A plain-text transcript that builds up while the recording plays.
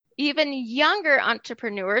even younger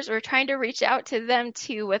entrepreneurs, we're trying to reach out to them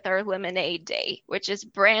too with our Lemonade Day, which is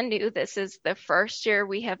brand new. This is the first year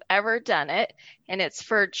we have ever done it, and it's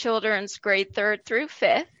for children's grade 3rd through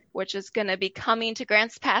 5th, which is going to be coming to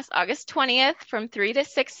Grants Pass August 20th from 3 to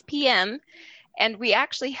 6 p.m. And we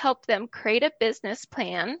actually help them create a business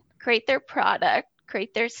plan, create their product,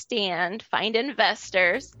 create their stand, find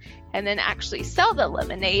investors, and then actually sell the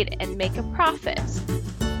lemonade and make a profit.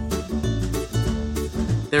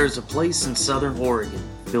 There's a place in Southern Oregon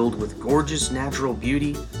filled with gorgeous natural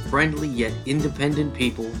beauty, friendly yet independent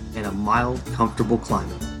people, and a mild, comfortable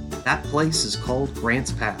climate. That place is called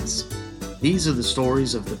Grants Pass. These are the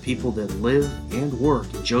stories of the people that live and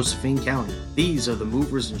work in Josephine County. These are the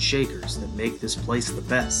movers and shakers that make this place the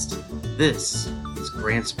best. This is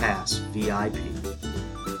Grants Pass VIP.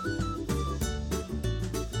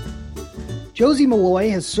 Josie Malloy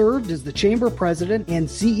has served as the Chamber President and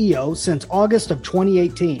CEO since August of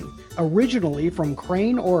 2018. Originally from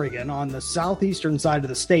Crane, Oregon, on the southeastern side of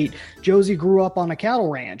the state, Josie grew up on a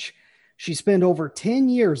cattle ranch. She spent over 10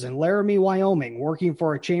 years in Laramie, Wyoming, working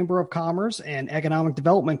for a Chamber of Commerce and Economic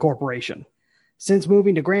Development Corporation. Since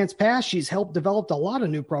moving to Grants Pass, she's helped develop a lot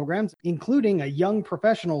of new programs, including a Young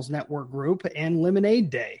Professionals Network group and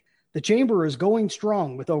Lemonade Day. The Chamber is going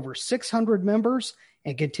strong with over 600 members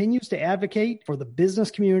and continues to advocate for the business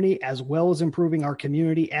community as well as improving our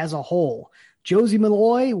community as a whole. Josie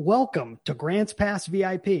Malloy, welcome to Grants Pass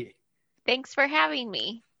VIP. Thanks for having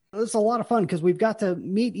me. It's a lot of fun because we've got to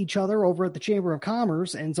meet each other over at the Chamber of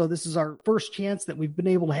Commerce, and so this is our first chance that we've been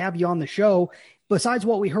able to have you on the show. Besides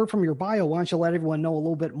what we heard from your bio, why don't you let everyone know a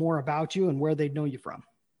little bit more about you and where they'd know you from?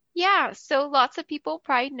 Yeah, so lots of people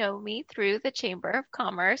probably know me through the Chamber of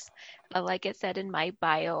Commerce. Like it said in my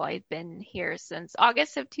bio, I've been here since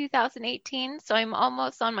August of 2018, so I'm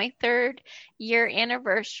almost on my 3rd year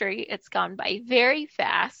anniversary. It's gone by very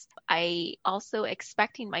fast. I also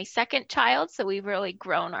expecting my 2nd child, so we've really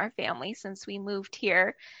grown our family since we moved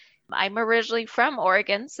here. I'm originally from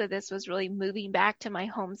Oregon, so this was really moving back to my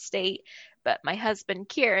home state. But my husband,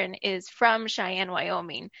 Kieran, is from Cheyenne,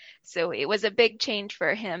 Wyoming. So it was a big change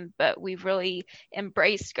for him, but we've really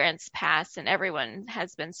embraced Grants Pass, and everyone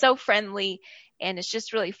has been so friendly. And it's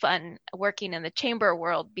just really fun working in the chamber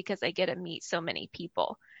world because I get to meet so many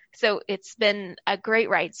people. So it's been a great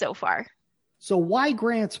ride so far. So why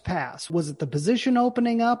Grants Pass? Was it the position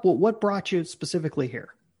opening up? What brought you specifically here?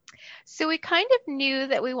 So we kind of knew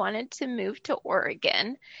that we wanted to move to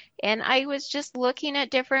Oregon, and I was just looking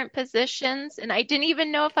at different positions, and I didn't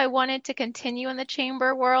even know if I wanted to continue in the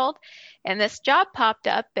chamber world. And this job popped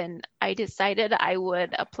up, and I decided I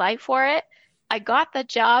would apply for it. I got the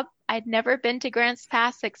job. I'd never been to Grants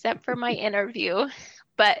Pass except for my interview,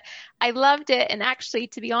 but I loved it. And actually,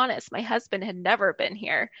 to be honest, my husband had never been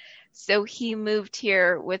here. So he moved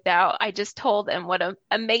here I just told him what an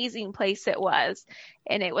amazing place it was.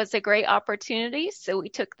 And it was a great opportunity. So we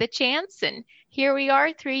took the chance, and here we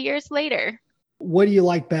are 3 years later. What do you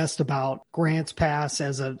like best about Grants Pass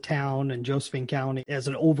as a town and Josephine County as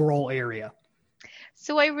an overall area?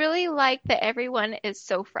 So I really like that everyone is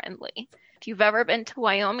so friendly. If you've ever been to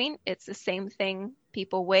Wyoming, it's the same thing.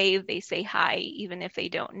 People wave, they say hi, even if they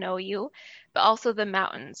don't know you. But also the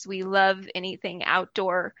mountains. We love anything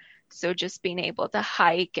outdoor. So just being able to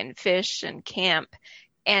hike and fish and camp.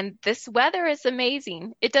 And this weather is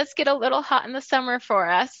amazing. It does get a little hot in the summer for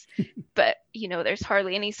us, but there's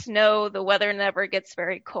hardly any snow. The weather never gets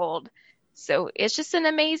very cold. So it's just an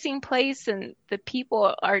amazing place, and the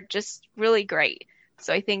people are just really great.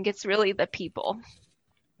 So I think it's really the people.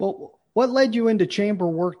 Well, what led you into chamber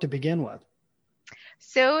work to begin with?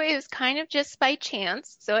 So it was kind of just by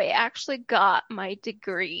chance. So I actually got my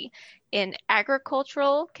degree in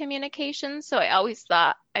agricultural communications. So I always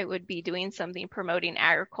thought I would be doing something promoting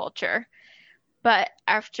agriculture. But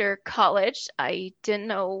after college, I didn't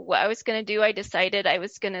know what I was going to do. I decided I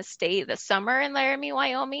was going to stay the summer in Laramie,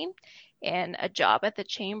 Wyoming, and a job at the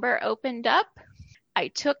chamber opened up. I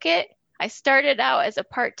took it. I started out as a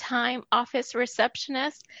part-time office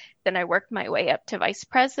receptionist. Then I worked my way up to vice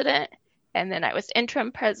president. And then I was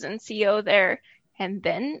interim president CEO there. And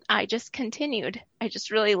then I just continued. I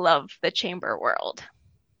just really love the chamber world.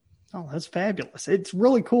 Oh, that's fabulous. It's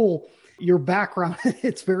really cool. Your background,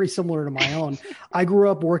 it's very similar to my own. I grew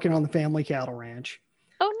up working on the family cattle ranch.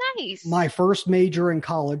 Oh, nice. My first major in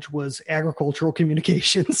college was agricultural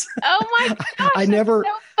communications. Oh my gosh, I never,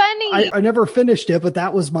 that's so funny. I never finished it, but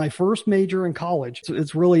that was my first major in college. So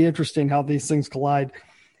it's really interesting how these things collide.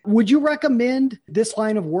 Would you recommend this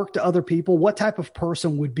line of work to other people? What type of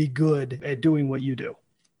person would be good at doing what you do?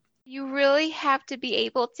 You really have to be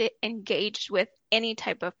able to engage with any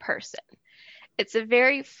type of person. It's a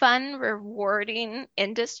very fun, rewarding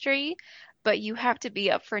industry, but you have to be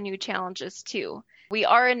up for new challenges too. We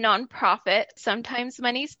are a nonprofit. Sometimes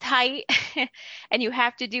money's tight and you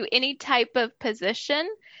have to do any type of position,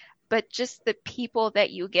 but just the people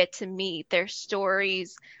that you get to meet, their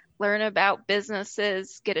stories, learn about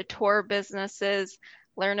businesses, get a tour of businesses,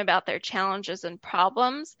 learn about their challenges and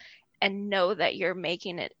problems, and know that you're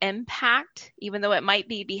making an impact, even though it might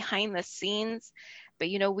be behind the scenes. But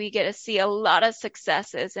we get to see a lot of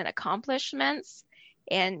successes and accomplishments,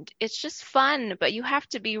 and it's just fun. But you have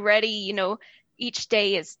to be ready, each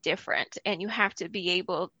day is different, and you have to be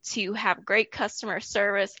able to have great customer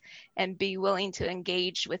service and be willing to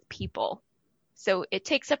engage with people. So it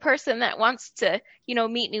takes a person that wants to,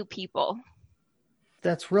 meet new people.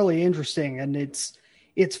 That's really interesting. And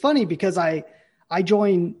it's funny because I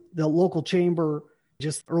joined the local chamber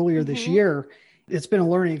just earlier this year. It's been a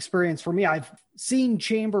learning experience for me. I've seen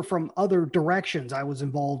chamber from other directions. I was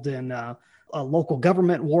involved in a local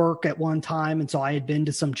government work at one time. And so I had been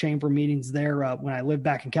to some chamber meetings there when I lived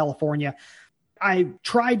back in California. I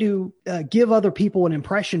try to give other people an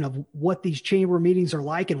impression of what these chamber meetings are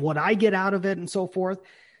like and what I get out of it and so forth.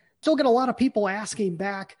 Still get a lot of people asking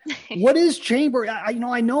back, what is chamber?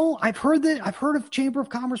 I know I've heard of Chamber of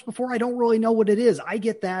Commerce before. I don't really know what it is. I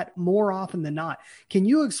get that more often than not. Can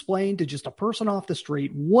you explain to just a person off the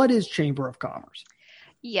street, what is Chamber of Commerce?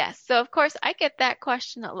 Yes. So of course I get that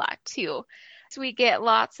question a lot too. So we get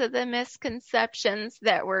lots of the misconceptions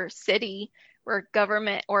that we're a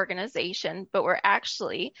government organization, but we're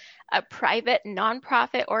actually a private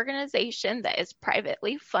nonprofit organization that is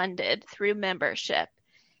privately funded through membership.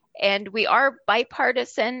 And we are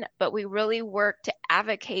bipartisan, but we really work to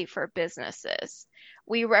advocate for businesses.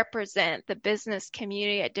 We represent the business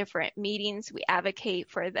community at different meetings. We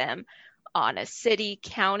advocate for them on a city,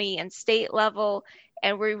 county, and state level.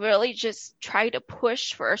 And we really just try to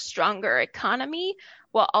push for a stronger economy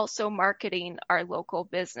while also marketing our local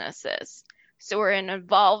businesses. So we're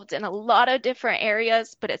involved in a lot of different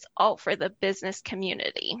areas, but it's all for the business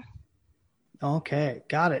community. Okay,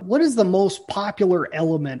 got it. What is the most popular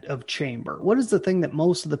element of chamber? What is the thing that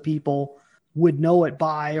most of the people would know it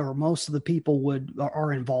by, or most of the people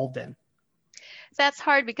are involved in? That's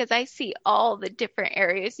hard because I see all the different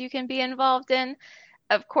areas you can be involved in.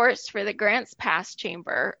 Of course, for the Grants Pass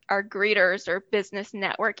Chamber, our greeters or business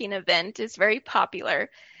networking event is very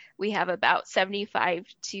popular. We have about 75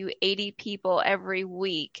 to 80 people every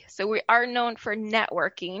week. So we are known for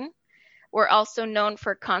networking. We're also known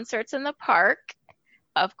for concerts in the park.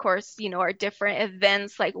 Of course, our different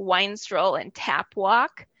events like Wine Stroll and Tap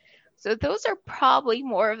Walk. So those are probably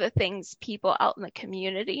more of the things people out in the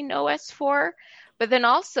community know us for. But then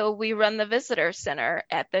also we run the visitor center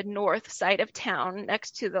at the north side of town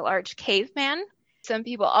next to the large caveman. Some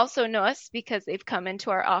people also know us because they've come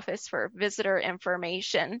into our office for visitor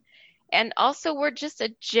information. And also we're just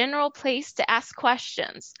a general place to ask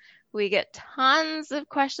questions. We get tons of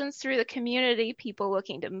questions through the community, people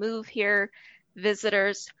looking to move here,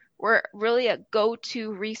 visitors. We're really a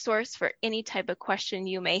go-to resource for any type of question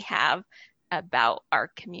you may have about our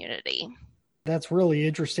community. That's really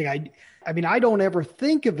interesting. I mean, I don't ever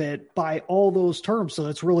think of it by all those terms, so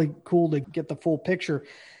it's really cool to get the full picture.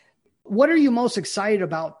 What are you most excited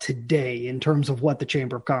about today in terms of what the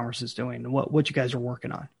Chamber of Commerce is doing and what you guys are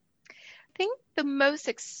working on? I think the most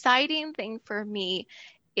exciting thing for me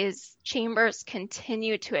is chambers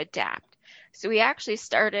continue to adapt. So we actually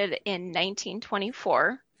started in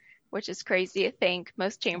 1924, which is crazy to think.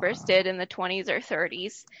 Most chambers did in the 20s or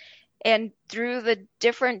 30s. And through the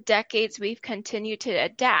different decades, we've continued to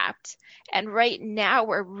adapt. And right now,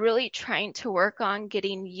 we're really trying to work on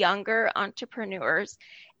getting younger entrepreneurs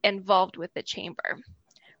involved with the chamber.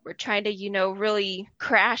 We're trying to, really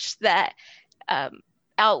crash that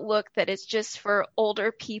outlook that it's just for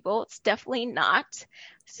older people. It's definitely not.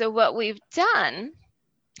 So what we've done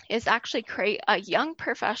is actually create a young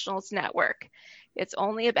professionals network. It's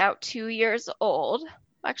only about 2 years old,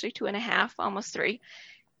 actually 2.5, almost 3.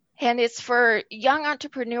 And it's for young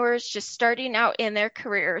entrepreneurs just starting out in their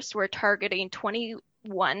careers. We're targeting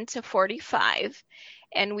 21 to 45.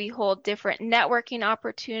 And we hold different networking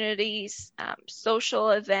opportunities,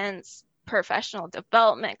 social events, professional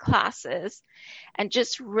development classes, and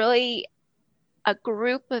just really a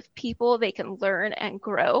group of people they can learn and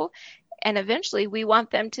grow. And eventually we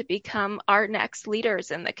want them to become our next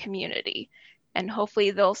leaders in the community. And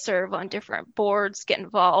hopefully they'll serve on different boards, get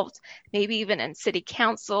involved, maybe even in city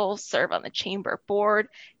council, serve on the chamber board,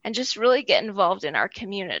 and just really get involved in our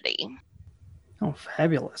community. Oh,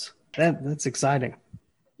 fabulous. That's exciting.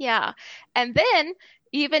 Yeah. And then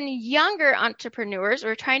even younger entrepreneurs,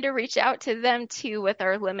 we're trying to reach out to them too with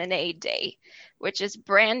our Lemonade Day, which is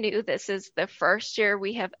brand new. This is the first year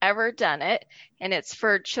we have ever done it, and it's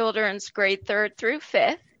for children's grade 3rd through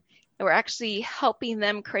 5th. And we're actually helping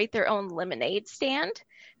them create their own lemonade stand,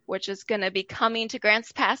 which is going to be coming to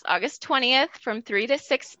Grants Pass August 20th from 3 to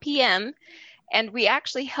 6 p.m. And we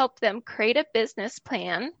actually help them create a business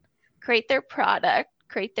plan, create their product,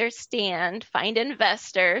 create their stand, find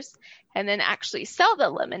investors, and then actually sell the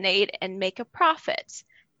lemonade and make a profit.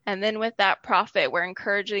 And then with that profit, we're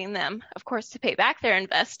encouraging them, of course, to pay back their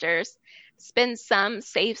investors, spend some,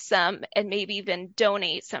 save some, and maybe even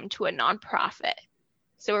donate some to a nonprofit.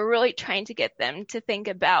 So we're really trying to get them to think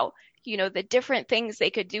about, the different things they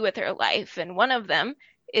could do with their life. And one of them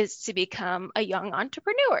is to become a young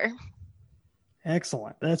entrepreneur.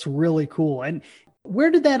 Excellent. That's really cool. And where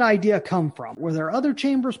did that idea come from? Were there other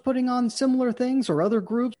chambers putting on similar things or other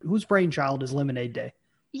groups? Whose brainchild is Lemonade Day?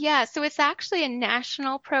 Yeah, so it's actually a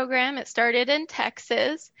national program. It started in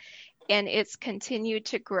Texas, and it's continued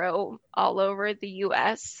to grow all over the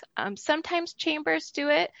U.S. Sometimes chambers do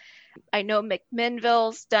it. I know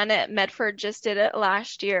McMinnville's done it. Medford just did it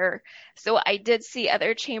last year. So I did see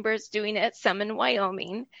other chambers doing it, some in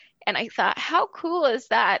Wyoming. And I thought, how cool is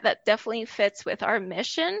that? That definitely fits with our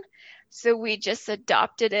mission. So we just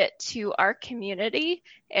adopted it to our community,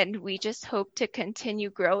 and we just hope to continue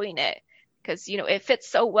growing it because, it fits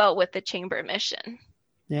so well with the chamber mission.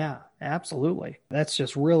 Yeah, absolutely. That's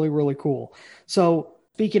just really, really cool. So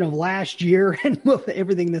speaking of last year and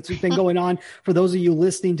everything that's been going on, for those of you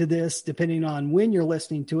listening to this, depending on when you're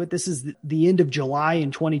listening to it, this is the end of July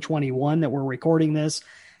in 2021 that we're recording this.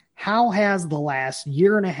 How has the last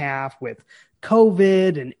year and a half with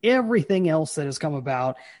COVID and everything else that has come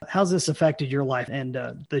about, how's this affected your life and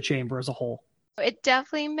the chamber as a whole? It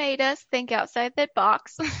definitely made us think outside the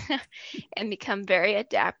box and become very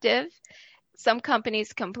adaptive. Some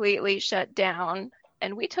companies completely shut down,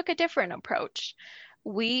 and we took a different approach.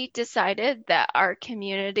 We decided that our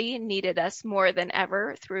community needed us more than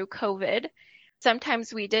ever through COVID.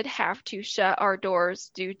 Sometimes we did have to shut our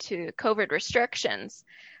doors due to COVID restrictions.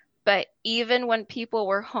 But even when people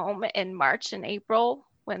were home in March and April,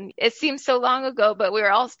 when it seems so long ago, but we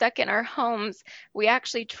were all stuck in our homes, we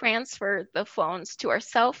actually transferred the phones to our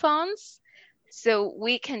cell phones. So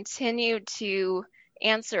we continued to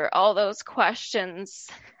answer all those questions,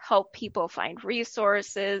 help people find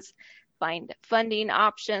resources, find funding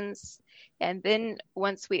options. And then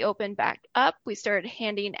once we opened back up, we started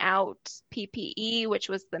handing out PPE, which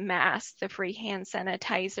was the mask, the free hand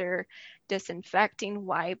sanitizer, disinfecting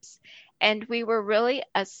wipes. And we were really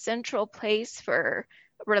a central place for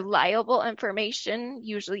reliable information,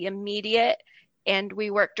 usually immediate. And we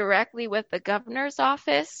worked directly with the governor's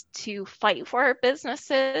office to fight for our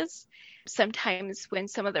businesses. Sometimes when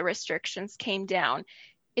some of the restrictions came down,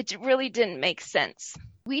 it really didn't make sense.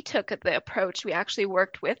 We took the approach, we actually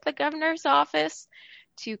worked with the governor's office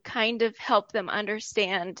to kind of help them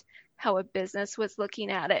understand how a business was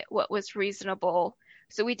looking at it, what was reasonable.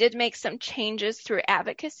 So we did make some changes through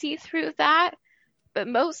advocacy through that, but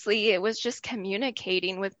mostly it was just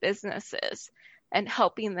communicating with businesses and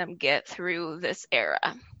helping them get through this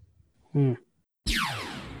era.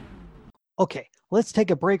 Okay, let's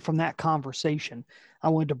take a break from that conversation. I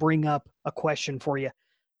wanted to bring up a question for you.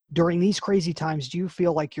 During these crazy times, do you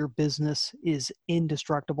feel like your business is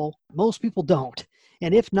indestructible? Most people don't.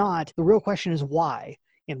 And if not, the real question is why?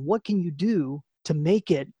 And what can you do to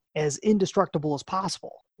make it as indestructible as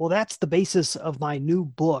possible? Well, that's the basis of my new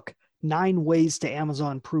book, 9 Ways to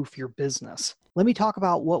Amazon-Proof Your Business. Let me talk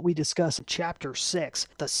about what we discuss in Chapter 6,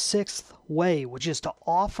 the 6th way, which is to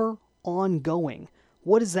offer ongoing.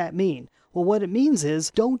 What does that mean? Well, what it means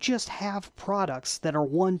is don't just have products that are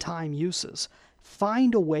one-time uses.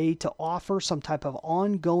 Find a way to offer some type of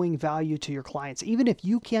ongoing value to your clients. Even if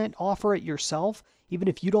you can't offer it yourself, even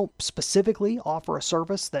if you don't specifically offer a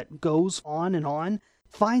service that goes on and on,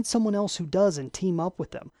 find someone else who does and team up with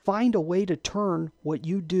them. Find a way to turn what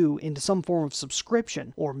you do into some form of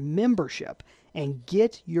subscription or membership and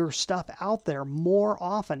get your stuff out there more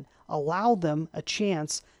often. Allow them a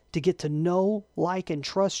chance to get to know, like, and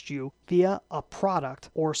trust you via a product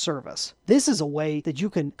or service. This is a way that you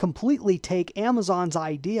can completely take Amazon's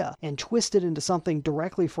idea and twist it into something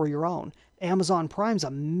directly for your own. Amazon Prime's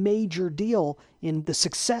a major deal in the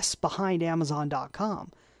success behind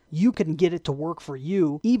Amazon.com. You can get it to work for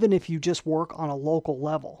you, even if you just work on a local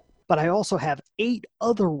level. But I also have 8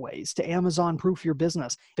 other ways to Amazon-proof your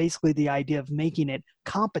business. Basically, the idea of making it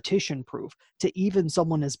competition-proof to even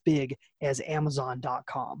someone as big as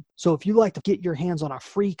Amazon.com. So if you'd like to get your hands on a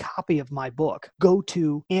free copy of my book, go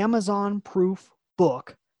to AmazonProofBook.com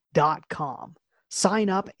chamberbook.com. Sign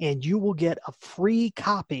up and you will get a free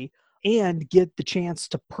copy and get the chance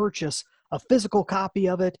to purchase a physical copy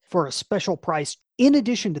of it for a special price. In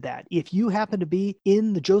addition to that, if you happen to be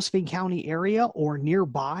in the Josephine County area or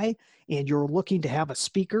nearby and you're looking to have a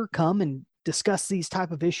speaker come and discuss these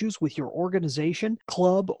type of issues with your organization,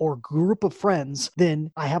 club, or group of friends,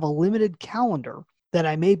 then I have a limited calendar that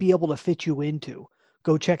I may be able to fit you into.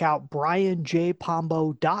 Go check out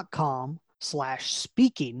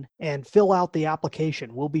brianjpombo.com/speaking and fill out the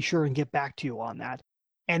application. We'll be sure and get back to you on that.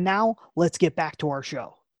 And now let's get back to our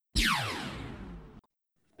show.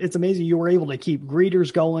 It's amazing you were able to keep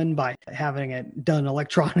greeters going by having it done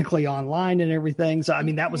electronically online and everything. So, I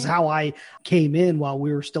mean, that was how I came in while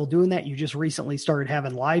we were still doing that. You just recently started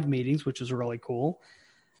having live meetings, which is really cool.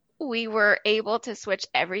 We were able to switch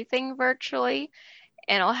everything virtually,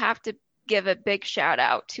 and I'll have to give a big shout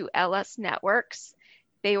out to LS Networks.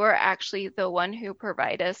 They were actually the one who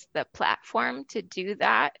provided us the platform to do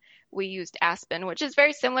that. We used Aspen, which is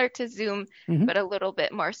very similar to Zoom, but a little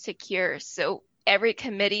bit more secure. So every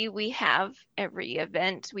committee we have, every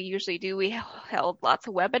event we usually do, we held lots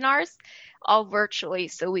of webinars, all virtually,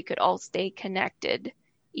 so we could all stay connected,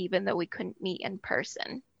 even though we couldn't meet in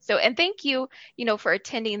person. So, and thank you, for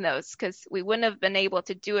attending those, because we wouldn't have been able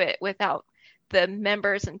to do it without the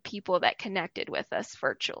members and people that connected with us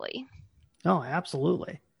virtually. Oh,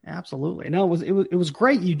 absolutely. Absolutely. No, it was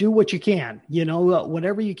great. You do what you can,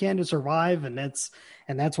 whatever you can to survive. And that's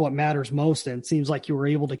what matters most. And it seems like you were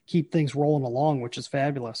able to keep things rolling along, which is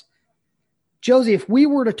fabulous. Josie, if we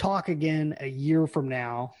were to talk again a year from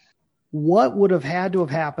now, what would have had to have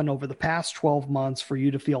happened over the past 12 months for you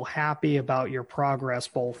to feel happy about your progress,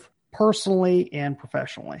 both personally and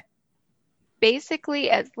professionally? Basically,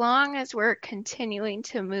 as long as we're continuing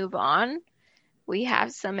to move on, we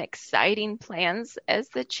have some exciting plans as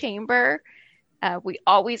the chamber. We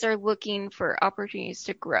always are looking for opportunities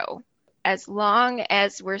to grow. As long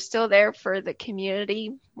as we're still there for the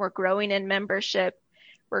community, we're growing in membership,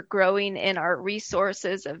 we're growing in our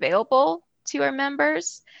resources available to our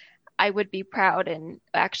members, I would be proud. And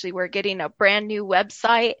actually, we're getting a brand new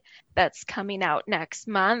website that's coming out next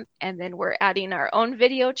month. And then we're adding our own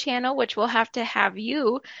video channel, which we'll have to have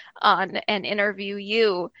you on and interview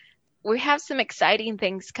you. We have some exciting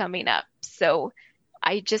things coming up. So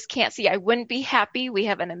I just can't see, I wouldn't be happy. We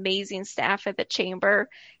have an amazing staff at the chamber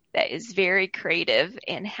that is very creative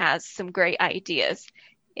and has some great ideas.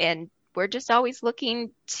 And we're just always looking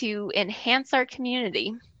to enhance our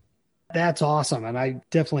community. That's awesome. And I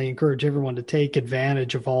definitely encourage everyone to take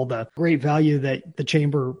advantage of all the great value that the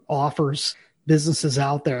chamber offers businesses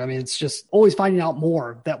out there. I mean, it's just always finding out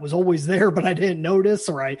more that was always there, but I didn't notice,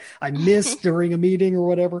 or I missed during a meeting or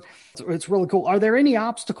whatever. So it's really cool. Are there any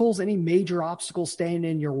major obstacles standing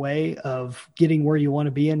in your way of getting where you want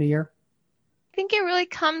to be in a year? I think it really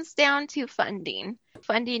comes down to funding.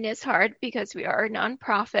 Funding is hard because we are a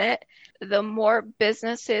nonprofit. The more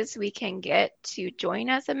businesses we can get to join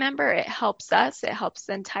as a member, it helps us, it helps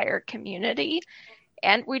the entire community.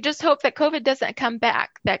 And we just hope that COVID doesn't come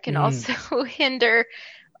back. That can also hinder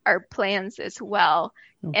our plans as well.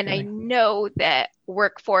 Okay. And I know that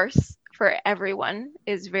workforce for everyone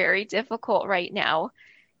is very difficult right now.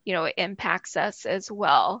 It impacts us as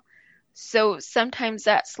well. So sometimes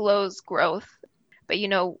that slows growth. But,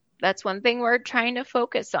 that's one thing we're trying to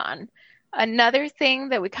focus on. Another thing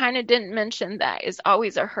that we kind of didn't mention that is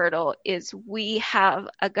always a hurdle is we have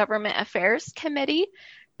a government affairs committee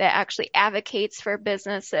that actually advocates for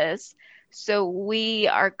businesses. So we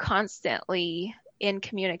are constantly in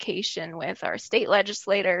communication with our state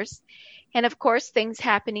legislators. And of course, things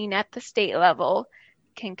happening at the state level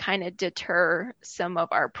can kind of deter some of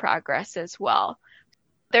our progress as well.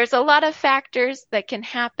 There's a lot of factors that can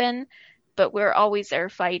happen, but we're always there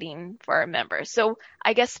fighting for our members. So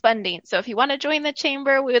I guess funding. So if you want to join the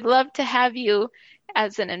chamber, we would love to have you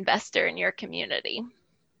as an investor in your community.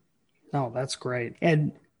 Oh, that's great.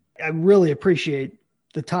 And I really appreciate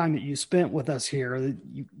the time that you spent with us here.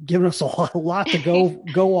 You've given us a lot to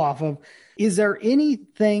go off of. Is there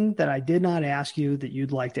anything that I did not ask you that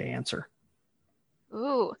you'd like to answer?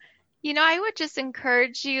 Ooh, I would just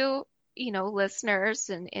encourage you, listeners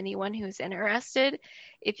and anyone who's interested,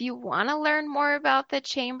 if you want to learn more about the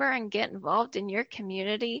chamber and get involved in your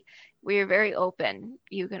community, we are very open.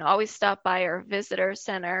 You can always stop by our visitor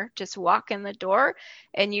center, just walk in the door,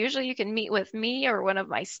 and usually you can meet with me or one of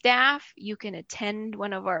my staff. You can attend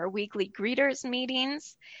one of our weekly greeters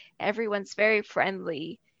meetings. Everyone's very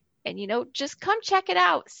friendly. And, just come check it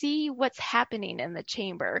out. See what's happening in the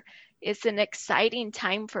chamber. It's an exciting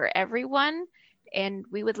time for everyone. and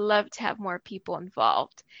we would love to have more people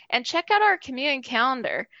involved. And check out our community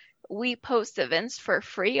calendar. We post events for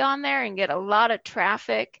free on there and get a lot of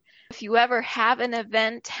traffic. If you ever have an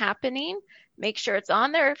event happening, make sure it's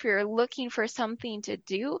on there. If you're looking for something to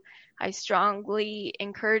do, I strongly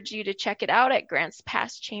encourage you to check it out at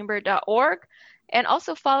grantspasschamber.org, and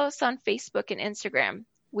also follow us on Facebook and Instagram.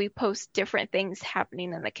 We post different things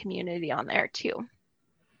happening in the community on there too.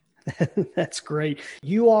 That's great.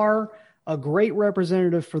 You are a great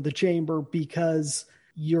representative for the chamber because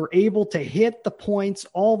you're able to hit the points,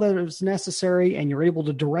 all that is necessary, and you're able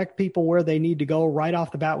to direct people where they need to go right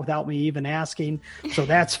off the bat without me even asking. So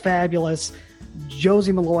that's fabulous.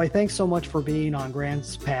 Josie Malloy, thanks so much for being on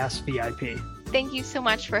Grants Pass VIP. Thank you so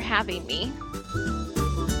much for having me.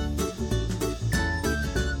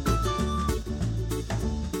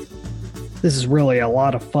 This is really a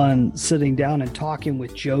lot of fun sitting down and talking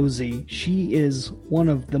with Josie. She is one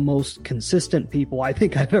of the most consistent people I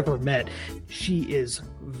think I've ever met. She is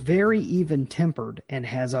very even-tempered and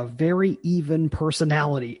has a very even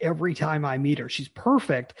personality every time I meet her. She's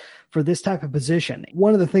perfect for this type of position.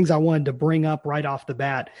 One of the things I wanted to bring up right off the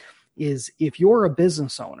bat is if you're a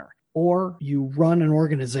business owner or you run an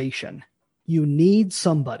organization, you need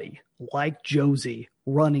somebody like Josie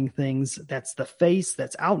running things. That's the face,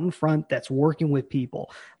 that's out in front, that's working with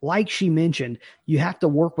people. Like she mentioned, you have to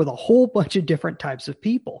work with a whole bunch of different types of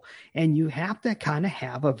people, and you have to kind of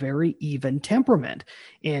have a very even temperament.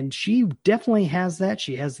 And she definitely has that.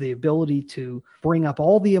 She has the ability to bring up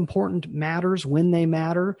all the important matters when they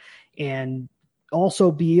matter, and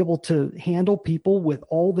also be able to handle people with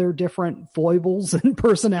all their different foibles and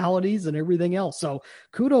personalities and everything else. So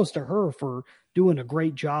kudos to her for doing a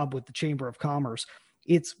great job with the Chamber of Commerce.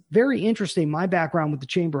 It's very interesting. My background with the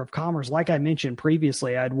Chamber of Commerce, like I mentioned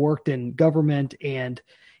previously, I'd worked in government and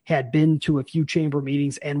had been to a few chamber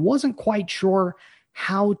meetings and wasn't quite sure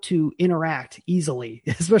how to interact easily,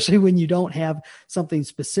 especially when you don't have something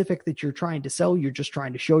specific that you're trying to sell. You're just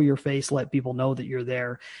trying to show your face, let people know that you're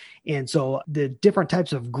there. And so the different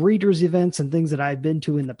types of greeters events and things that I've been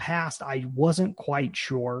to in the past, I wasn't quite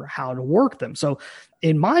sure how to work them. So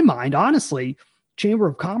in my mind, honestly, Chamber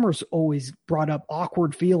of Commerce always brought up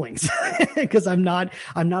awkward feelings because I'm a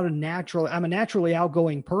naturally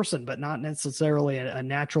outgoing person, but not necessarily a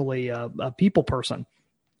naturally a people person.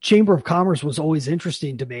 Chamber of Commerce was always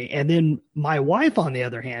interesting to me. And then my wife, on the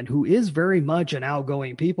other hand, who is very much an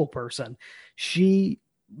outgoing people person, she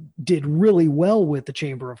did really well with the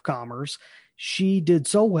Chamber of Commerce. She did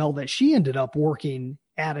so well that she ended up working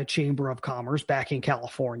at a Chamber of Commerce back in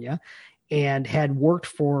California and had worked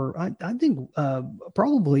for, I think,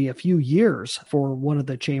 probably a few years for one of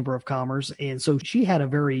the Chamber of Commerce. And so she had a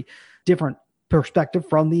very different perspective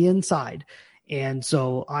from the inside. And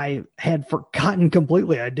so I had forgotten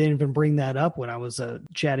completely. I didn't even bring that up when I was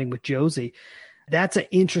chatting with Josie. That's an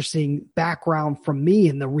interesting background from me.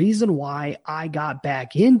 And the reason why I got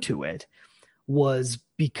back into it was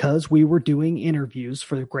because we were doing interviews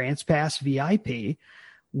for the Grants Pass VIP.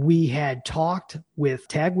 We had talked with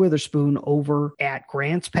Tag Witherspoon over at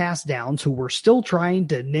Grants Pass Downs, who we're still trying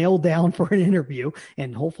to nail down for an interview.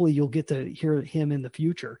 And hopefully you'll get to hear him in the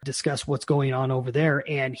future, discuss what's going on over there.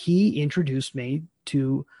 And he introduced me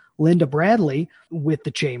to Linda Bradley with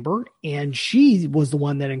the chamber, and she was the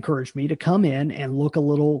one that encouraged me to come in and look a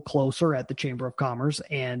little closer at the Chamber of Commerce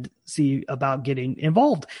and see about getting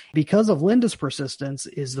involved. Because of Linda's persistence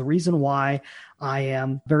is the reason why I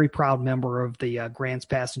am a very proud member of the Grants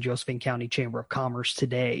Pass and Josephine County Chamber of Commerce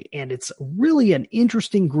today. And it's really an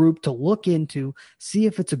interesting group to look into, see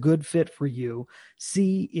if it's a good fit for you,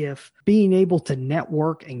 see if being able to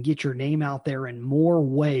network and get your name out there in more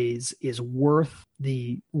ways is worth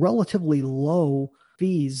the relatively low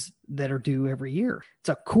fees that are due every year. It's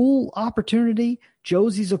a cool opportunity.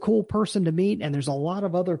 Josie's a cool person to meet, and there's a lot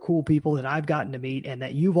of other cool people that I've gotten to meet and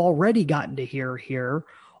that you've already gotten to hear here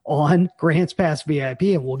on Grants Pass VIP,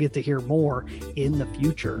 and we'll get to hear more in the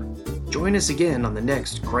future. Join us again on the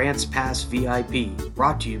next Grants Pass VIP,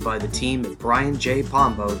 brought to you by the team at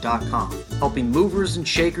BrianJPombo.com, helping movers and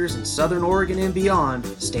shakers in Southern Oregon and beyond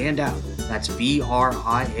stand out. That's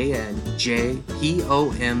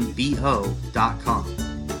BrianJPombo.com.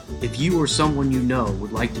 If you or someone you know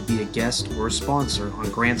would like to be a guest or a sponsor on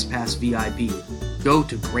Grants Pass VIP, go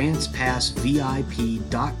to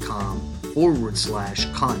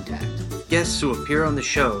grantspassvip.com/contact. Guests who appear on the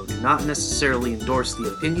show do not necessarily endorse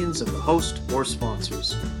the opinions of the host or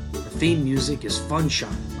sponsors. The theme music is Fun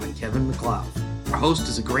Shine by Kevin MacLeod. Our host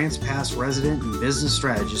is a Grants Pass resident and business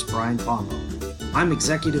strategist, Brian Pombo. I'm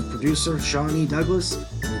executive producer Sean E. Douglas.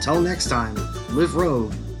 Until next time, live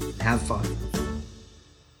rogue and have fun.